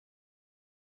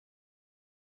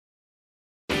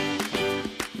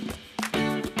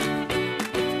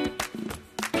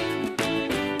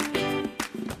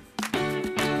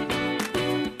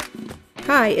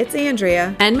Hi, it's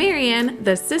Andrea. And Marianne,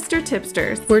 the Sister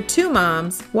Tipsters. We're two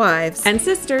moms, wives, and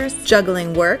sisters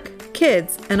juggling work,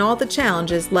 kids, and all the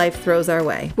challenges life throws our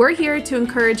way. We're here to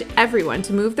encourage everyone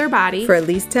to move their body for at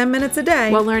least 10 minutes a day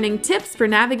while learning tips for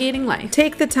navigating life.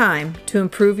 Take the time to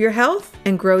improve your health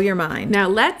and grow your mind. Now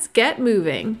let's get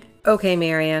moving. Okay,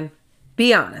 Marianne,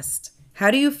 be honest.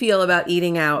 How do you feel about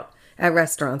eating out at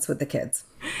restaurants with the kids?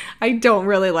 I don't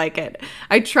really like it.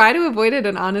 I try to avoid it,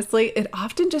 and honestly, it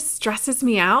often just stresses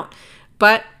me out.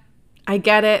 But I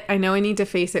get it. I know I need to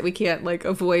face it. We can't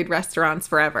avoid restaurants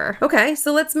forever. Okay,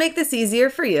 so let's make this easier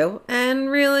for you and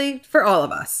really for all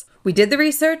of us. We did the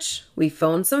research, we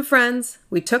phoned some friends,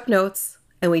 we took notes,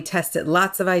 and we tested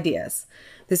lots of ideas.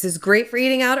 This is great for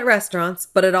eating out at restaurants,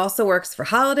 but it also works for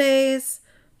holidays,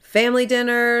 family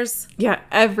dinners. Yeah,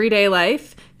 everyday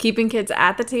life, keeping kids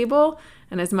at the table,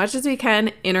 and as much as we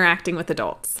can, interacting with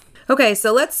adults. Okay,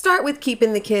 so let's start with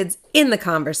keeping the kids in the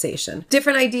conversation.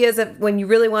 Different ideas of when you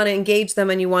really want to engage them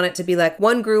and you want it to be like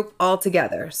one group all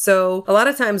together. So a lot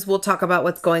of times we'll talk about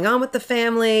what's going on with the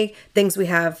family, things we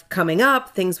have coming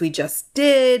up, things we just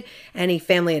did, any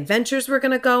family adventures we're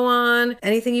going to go on.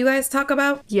 Anything you guys talk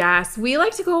about? Yes, we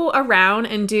like to go around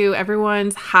and do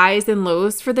everyone's highs and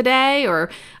lows for the day. Or,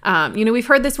 we've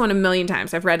heard this one a million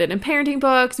times. I've read it in parenting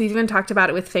books. We've even talked about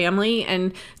it with family.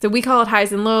 And so we call it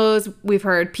highs and lows. We've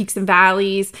heard peaks and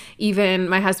valleys. Even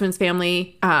my husband's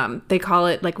family, they call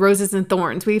it like roses and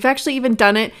thorns. We've actually even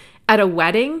done it at a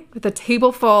wedding with a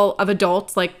table full of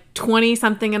adults, like 20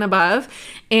 something and above.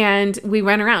 And we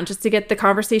went around just to get the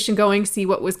conversation going, see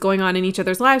what was going on in each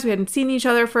other's lives. We hadn't seen each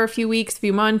other for a few weeks,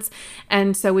 few months.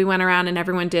 And so we went around and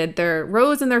everyone did their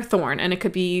rose and their thorn. And it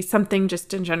could be something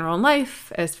just in general in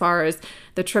life, as far as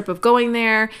the trip of going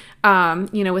there.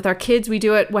 With our kids, we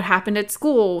do it, what happened at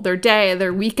school, their day,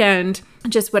 their weekend,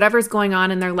 just whatever's going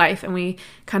on in their life. And we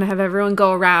kind of have everyone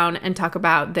go around and talk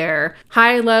about their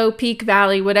high, low, peak,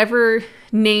 valley, whatever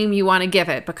name you want to give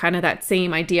it, but kind of that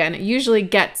same idea. And it usually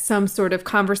gets some sort of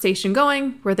conversation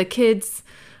going where the kids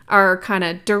are kind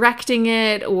of directing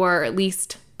it, or at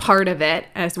least part of it,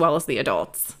 as well as the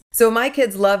adults. So my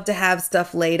kids love to have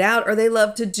stuff laid out, or they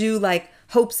love to do like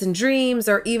hopes and dreams,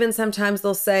 or even sometimes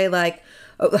they'll say like,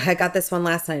 oh, I got this one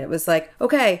last night. It was like,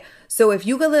 okay, so if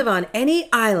you could live on any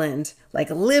island, like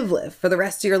live for the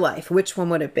rest of your life, which one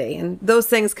would it be? And those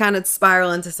things kind of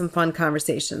spiral into some fun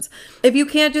conversations. If you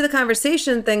can't do the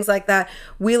conversation, things like that,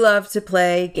 we love to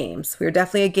play games. We're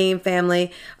definitely a game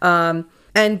family.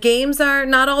 And games are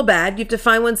not all bad. You have to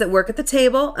find ones that work at the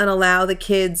table and allow the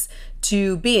kids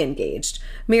to be engaged.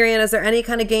 Marianne, is there any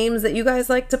kind of games that you guys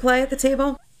like to play at the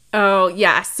table? Oh,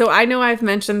 yes. So I know I've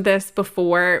mentioned this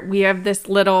before. We have this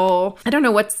little, I don't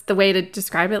know what's the way to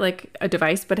describe it, like a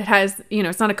device, but it has,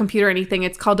 it's not a computer or anything.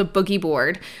 It's called a boogie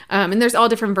board. And there's all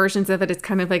different versions of it. It's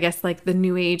kind of, I guess, like the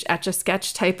new age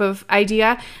Etch-a-Sketch type of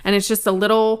idea. And it's just a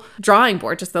little drawing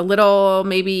board, just a little,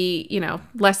 maybe,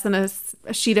 less than a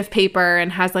sheet of paper,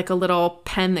 and has like a little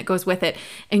pen that goes with it.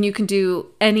 And you can do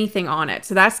anything on it.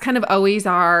 So that's kind of always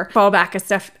our fallback of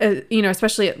stuff,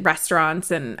 especially at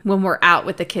restaurants and when we're out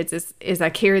with the kids. Is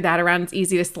I carry that around. It's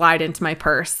easy to slide into my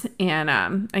purse,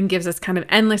 and gives us kind of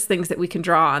endless things that we can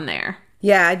draw on there.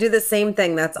 Yeah, I do the same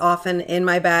thing. That's often in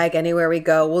my bag anywhere we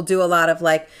go. We'll do a lot of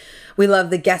we love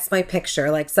the guess my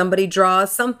picture. Like somebody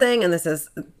draws something, and this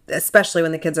is, especially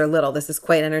when the kids are little, this is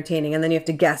quite entertaining. And then you have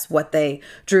to guess what they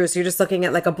drew. So you're just looking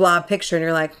at like a blob picture and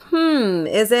you're like,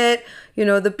 is it,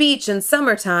 the beach in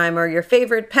summertime, or your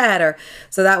favorite pet? Or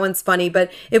so that one's funny.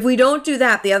 But if we don't do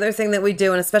that, the other thing that we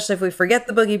do, and especially if we forget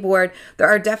the boogie board, there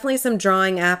are definitely some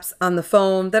drawing apps on the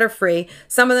phone that are free.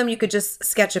 Some of them you could just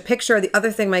sketch a picture. The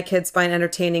other thing my kids find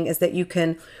entertaining is that you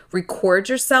can record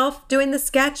yourself doing the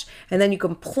sketch, and then you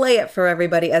can play it for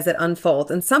everybody as it unfolds.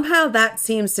 And somehow that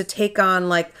seems to take on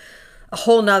like a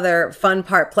whole nother fun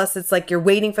part. Plus it's like you're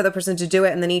waiting for the person to do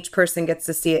it, and then each person gets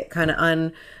to see it kind of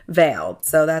unveiled.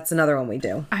 So that's another one we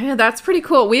do. I know, that's pretty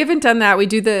cool. We haven't done that. We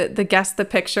do the guess the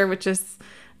picture, which is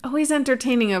always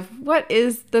entertaining, of what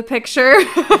is the picture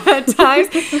at times.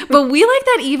 But we like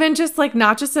that even just like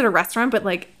not just at a restaurant, but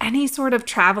like any sort of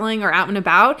traveling or out and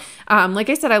about. Like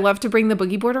I said, I love to bring the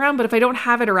boogie board around, but if I don't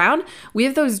have it around, we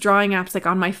have those drawing apps like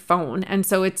on my phone. And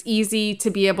so it's easy to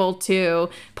be able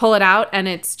to pull it out, and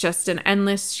it's just an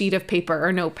endless sheet of paper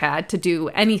or notepad to do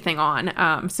anything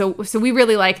on. So we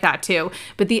really like that too.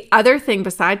 But the other thing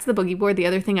besides the boogie board, the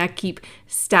other thing I keep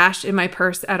stashed in my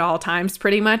purse at all times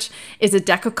pretty much is a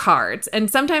deck of cards.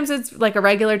 And sometimes it's like a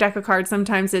regular deck of cards.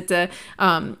 Sometimes it's a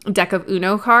deck of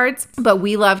Uno cards. But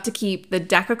we love to keep the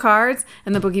deck of cards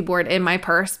and the boogie board in my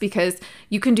purse, because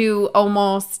you can do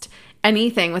almost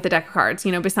anything with a deck of cards,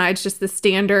 besides just the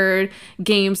standard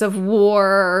games of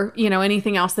war,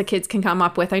 anything else the kids can come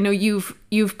up with. I know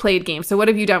you've played games. So what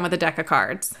have you done with a deck of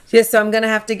cards? Yeah, so I'm going to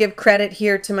have to give credit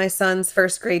here to my son's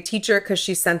first grade teacher because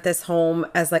she sent this home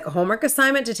as like a homework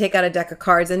assignment to take out a deck of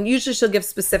cards. And usually she'll give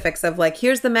specifics of like,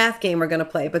 here's the math game we're going to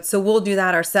play. But so we'll do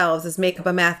that ourselves, is make up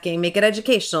a math game, make it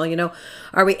educational.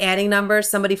 Are we adding numbers?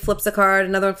 Somebody flips a card,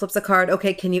 another one flips a card.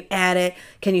 Okay, can you add it?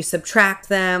 Can you subtract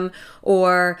them?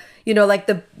 Or, like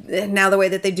now the way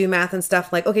that they do math and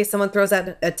stuff, like, okay, someone throws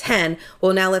out a 10.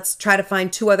 Well, now let's try to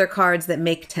find 2 other cards that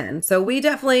make 10. So we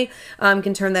definitely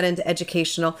can turn that into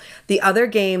educational. The other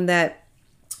game that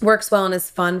works well and is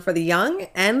fun for the young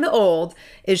and the old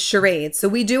is charades. So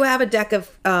we do have a deck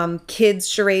of kids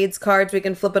charades cards. We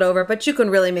can flip it over, but you can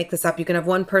really make this up. You can have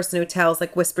one person who tells,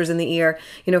 like, whispers in the ear,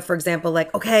 for example,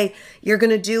 like, okay, you're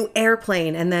going to do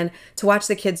airplane. And then to watch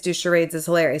the kids do charades is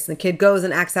hilarious. And the kid goes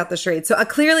and acts out the charade. So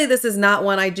clearly this is not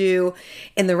one I do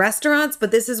in the restaurants,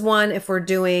 but this is one if we're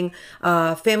doing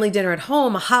family dinner at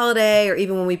home, a holiday, or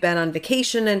even when we've been on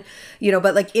vacation and,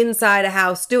 but like inside a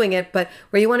house doing it, but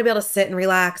where you want to be able to sit and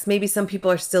relax. Maybe some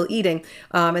people are still eating.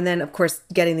 And then, of course,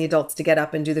 getting the adults to get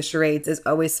up and do the charades is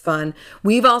always fun.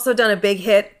 We've also done a big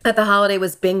hit at the holiday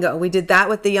was bingo. We did that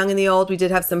with the young and the old. We did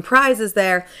have some prizes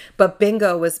there, but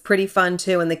bingo was pretty fun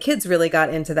too. And the kids really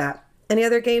got into that. Any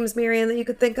other games, Marianne, that you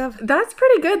could think of? That's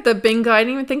pretty good. The bingo. I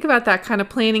didn't even think about that, kind of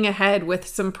planning ahead with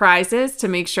some prizes to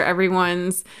make sure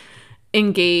everyone's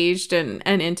engaged and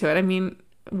into it. I mean,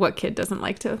 what kid doesn't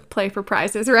like to play for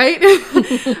prizes, right?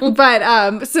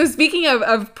 But so speaking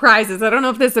of prizes, I don't know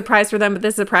if this is a prize for them, but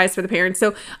this is a prize for the parents.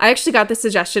 So I actually got this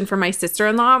suggestion from my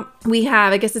sister-in-law. We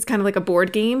have, I guess it's kind of like a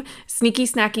board game, Sneaky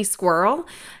Snacky Squirrel.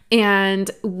 And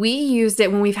we used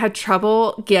it when we've had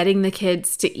trouble getting the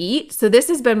kids to eat. So this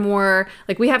has been more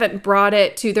like, we haven't brought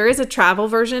it to, there is a travel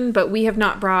version, but we have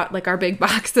not brought like our big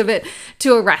box of it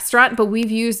to a restaurant, but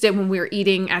we've used it when we were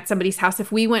eating at somebody's house.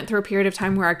 If we went through a period of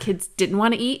time where our kids didn't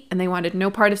want to eat and they wanted no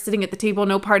part of sitting at the table,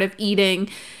 no part of eating,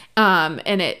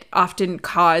 and it often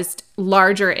caused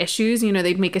larger issues.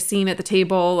 They'd make a scene at the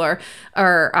table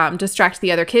or distract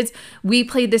the other kids. We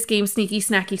played this game, Sneaky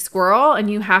Snacky Squirrel,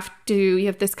 and you have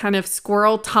this kind of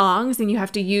squirrel tongs, and you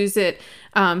have to use it,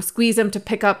 squeeze them to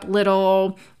pick up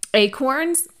little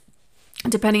acorns,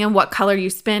 depending on what color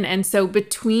you spin. And so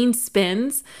between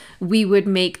spins, we would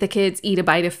make the kids eat a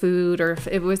bite of food, or if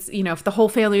it was, if the whole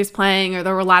family was playing or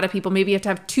there were a lot of people, maybe you have to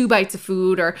have 2 bites of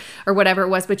food or whatever it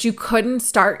was, but you couldn't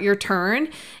start your turn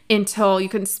until you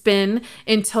couldn't spin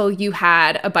until you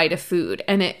had a bite of food.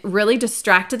 And it really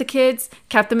distracted the kids,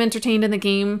 kept them entertained in the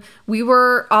game. We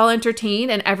were all entertained,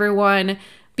 and everyone,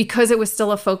 because it was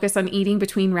still a focus on eating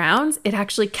between rounds, it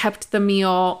actually kept the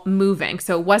meal moving.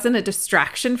 So it wasn't a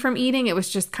distraction from eating. It was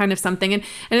just kind of something. And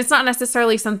it's not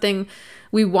necessarily something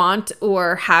we want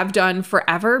or have done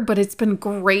forever, but it's been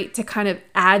great to kind of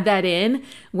add that in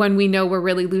when we know we're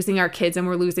really losing our kids and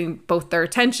we're losing both their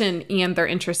attention and their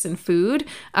interest in food.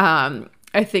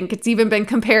 I think it's even been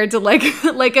compared to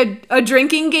like a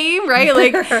drinking game, right?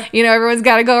 Like, everyone's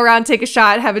got to go around, take a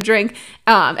shot, have a drink.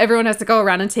 Everyone has to go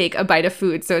around and take a bite of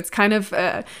food. So it's kind of,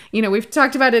 we've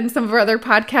talked about it in some of our other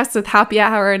podcasts with happy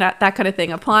hour and that kind of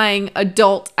thing, applying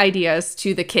adult ideas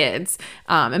to the kids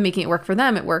and making it work for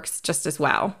them. It works just as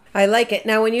well. I like it.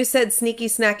 Now, when you said Sneaky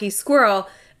Snacky Squirrel,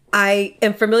 I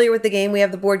am familiar with the game. We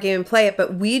have the board game and play it,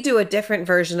 but we do a different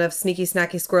version of Sneaky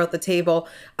Snacky Squirrel at the table.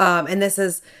 And this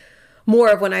is more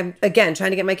of when I'm, again, trying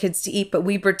to get my kids to eat, but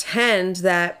we pretend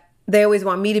that they always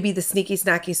want me to be the sneaky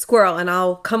snacky squirrel, and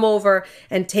I'll come over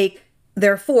and take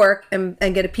their fork and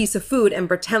get a piece of food and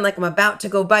pretend like I'm about to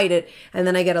go bite it, and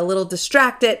then I get a little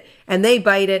distracted and they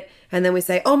bite it, and then we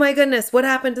say, oh my goodness, what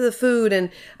happened to the food? And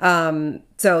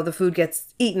so the food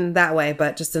gets eaten that way,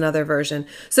 but just another version.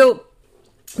 So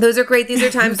those are great. These are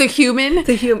times the human,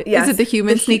 yes. Is it the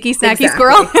human sneaky snacky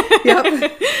squirrel?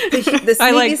 Yep. The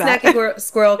sneaky snacky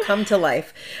squirrel come to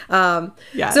life.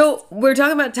 Yes. So we're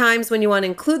talking about times when you want to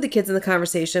include the kids in the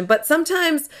conversation, but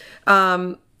sometimes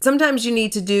you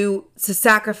need to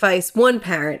sacrifice one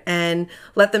parent and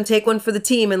let them take one for the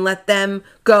team and let them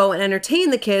go and entertain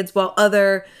the kids while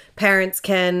other parents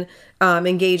can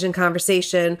engage in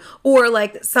conversation. Or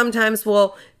like sometimes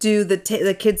we'll do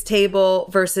the kids table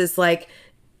versus like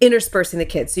interspersing the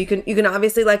kids. So you can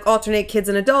obviously like alternate kids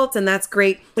and adults, and that's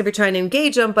great if you're trying to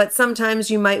engage them, but sometimes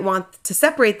you might want to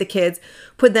separate the kids,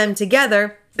 put them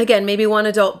together. Again, maybe one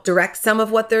adult directs some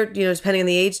of what they're, depending on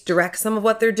the age, directs some of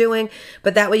what they're doing,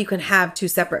 but that way you can have 2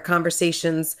 separate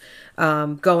conversations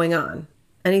going on.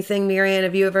 Anything, Marianne,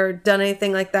 have you ever done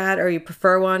anything like that, or you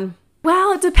prefer one?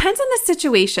 Well, it depends on the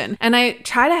situation. And I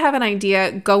try to have an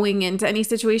idea going into any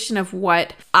situation of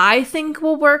what I think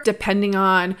will work depending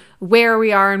on where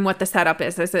we are and what the setup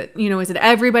is. Is it, is it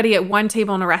everybody at one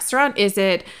table in a restaurant? Is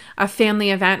it a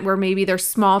family event where maybe there's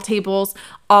small tables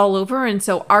all over? And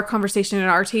so our conversation at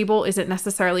our table isn't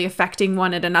necessarily affecting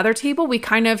one at another table. We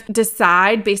kind of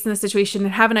decide based on the situation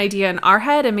and have an idea in our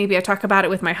head. And maybe I talk about it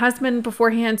with my husband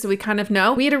beforehand. So we kind of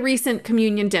know. We had a recent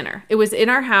communion dinner. It was in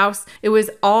our house. It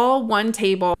was all one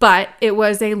table, but it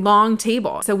was a long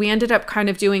table. So we ended up kind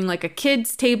of doing like a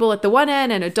kids table at the one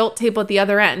end and adult table at the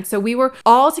other end. So we were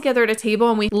all together at a table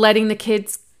and we letting the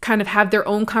kids kind of have their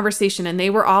own conversation, and they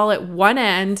were all at one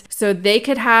end so they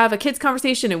could have a kids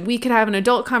conversation and we could have an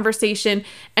adult conversation.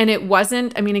 And it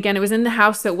wasn't, again, it was in the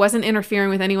house, so it wasn't interfering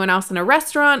with anyone else in a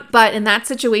restaurant. But in that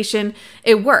situation,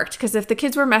 it worked, because if the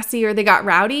kids were messy or they got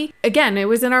rowdy, again, it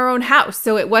was in our own house.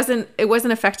 So it wasn't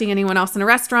affecting anyone else in a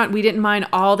restaurant. We didn't mind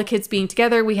all the kids being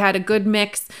together. We had a good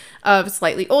mix of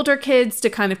slightly older kids to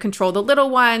kind of control the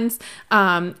little ones,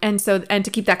 and to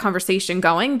keep that conversation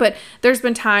going. But there's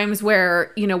been times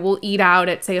where, we'll eat out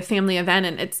at, say, a family event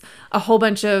and it's a whole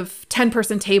bunch of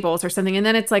 10-person tables or something. And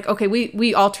then it's like, okay,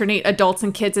 we alternate adults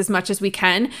and kids as much as we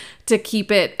can to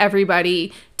keep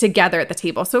everybody together at the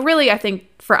table. So really, I think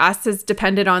for us is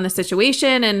dependent on the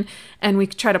situation, and we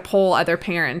try to poll other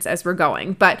parents as we're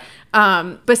going. But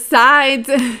besides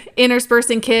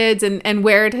interspersing kids and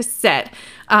where to sit,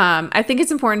 I think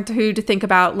it's important to think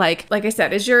about, like I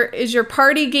said, is your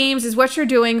party games, is what you're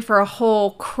doing for a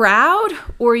whole crowd,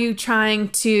 or are you trying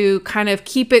to kind of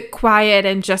keep it quiet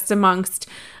and just amongst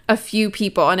a few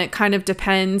people? And it kind of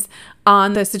depends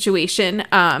on the situation,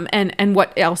 and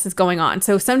what else is going on.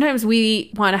 So sometimes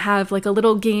we want to have like a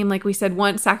little game, like we said,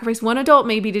 sacrifice one adult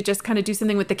maybe to just kind of do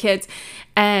something with the kids.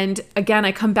 And again,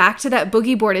 I come back to that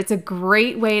boogie board. It's a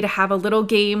great way to have a little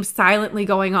game silently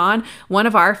going on. One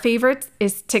of our favorites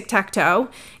is tic-tac-toe.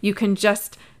 You can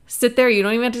just sit there. You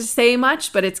don't even have to say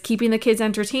much, but it's keeping the kids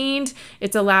entertained.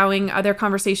 It's allowing other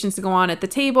conversations to go on at the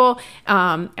table.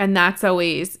 And that's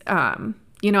always,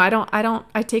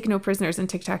 I take no prisoners in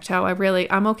tic-tac-toe.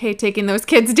 I'm okay taking those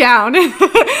kids down.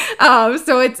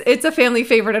 So it's a family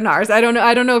favorite in ours. I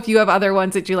don't know if you have other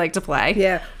ones that you like to play.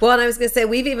 Yeah. Well, and I was going to say,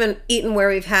 we've even eaten where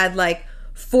we've had like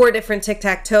 4 different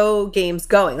tic-tac-toe games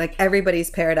going, like everybody's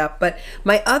paired up. But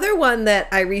my other one that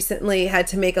I recently had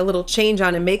to make a little change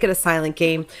on and make it a silent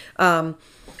game,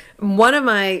 one of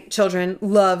my children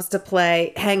loves to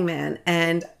play hangman,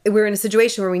 and we were in a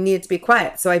situation where we needed to be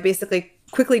quiet. So I basically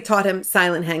quickly taught him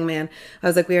silent hangman. I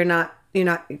was like, you're not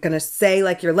going to say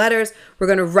like your letters. We're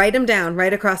going to write them down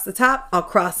right across the top. I'll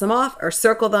cross them off or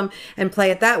circle them and play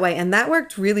it that way. And that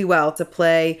worked really well to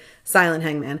play silent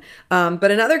hangman. But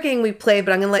another game we played,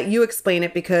 but I'm going to let you explain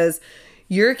it because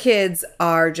your kids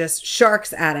are just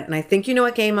sharks at it. And I think you know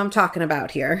what game I'm talking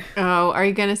about here. Oh, are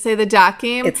you going to say the dot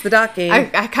game? It's the dot game.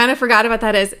 I kind of forgot about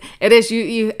that. It is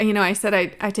I said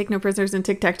I take no prisoners in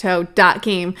tic-tac-toe dot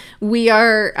game. We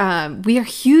are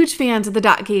huge fans of the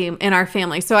dot game in our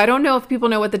family. So I don't know if people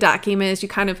know what the dot game is. You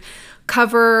kind of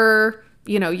cover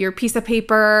your piece of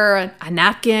paper, a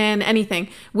napkin, anything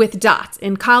with dots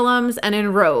in columns and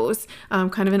in rows,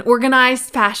 kind of an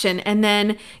organized fashion. And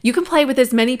then you can play with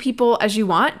as many people as you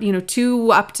want,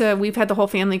 2 up to, we've had the whole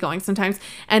family going sometimes,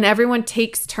 and everyone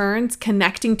takes turns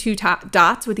connecting 2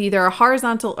 dots with either a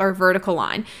horizontal or vertical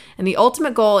line. And the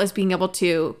ultimate goal is being able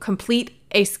to complete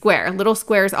a square, little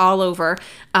squares all over,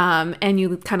 and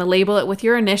you kind of label it with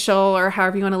your initial or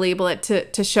however you want to label it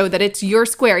to show that it's your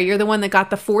square. You're the one that got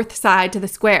the 4th side to the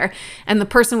square, and the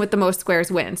person with the most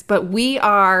squares wins. But we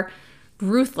are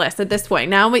ruthless at this point.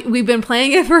 Now we've been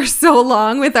playing it for so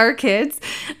long with our kids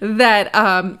that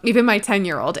even my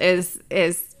 10-year-old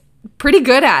is pretty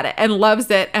good at it and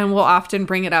loves it and will often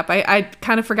bring it up. I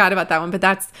kind of forgot about that one, but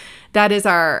that is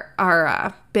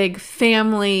our big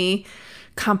family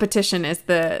competition, is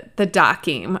the dot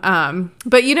game.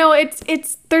 But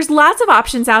it's there's lots of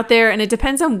options out there, and it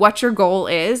depends on what your goal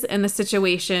is and the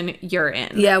situation you're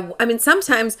in. Yeah,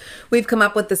 sometimes we've come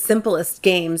up with the simplest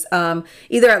games,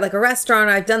 either at like a restaurant,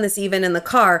 or I've done this even in the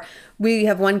car. We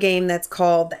have one game that's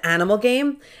called the animal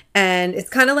game, and it's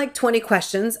kind of like 20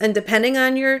 questions, and depending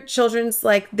on your children's,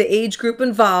 like the age group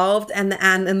involved and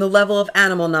the level of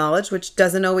animal knowledge, which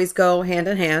doesn't always go hand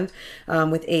in hand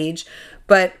with age,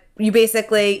 but you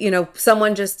basically,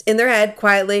 someone just in their head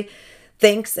quietly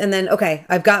thinks, and then, okay,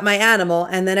 I've got my animal,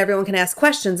 and then everyone can ask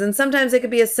questions. And sometimes it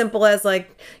could be as simple as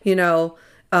like,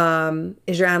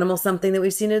 Is your animal something that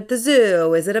we've seen at the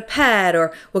zoo? Is it a pet?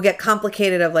 Or we'll get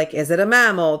complicated of like, is it a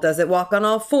mammal? Does it walk on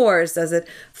all fours? Does it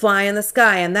fly in the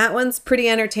sky? And that one's pretty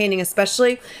entertaining,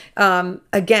 especially,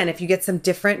 again, if you get some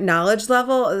different knowledge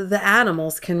level, the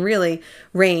animals can really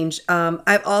range.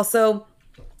 I've also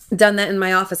done that in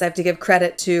my office. I have to give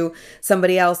credit to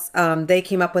somebody else. They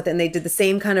came up with it and they did the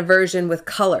same kind of version with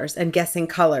colors and guessing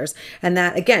colors. And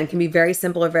that, again, can be very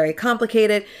simple or very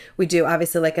complicated. We do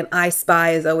obviously like an I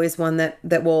Spy is always one that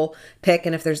we'll pick.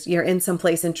 And if you're in some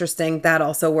place interesting, that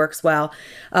also works well.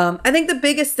 I think the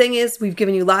biggest thing is we've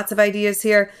given you lots of ideas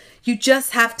here. You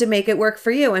just have to make it work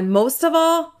for you. And most of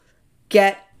all,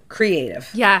 get creative.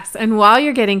 Yes. And while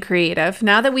you're getting creative,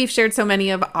 now that we've shared so many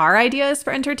of our ideas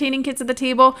for entertaining kids at the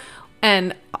table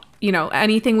and,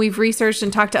 anything we've researched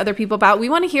and talked to other people about, we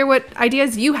want to hear what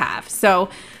ideas you have. So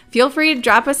feel free to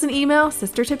drop us an email,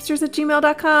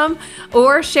 sistertipsters@gmail.com,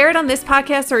 or share it on this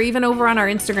podcast or even over on our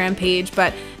Instagram page.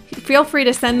 But feel free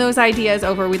to send those ideas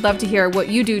over. We'd love to hear what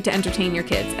you do to entertain your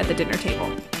kids at the dinner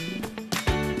table.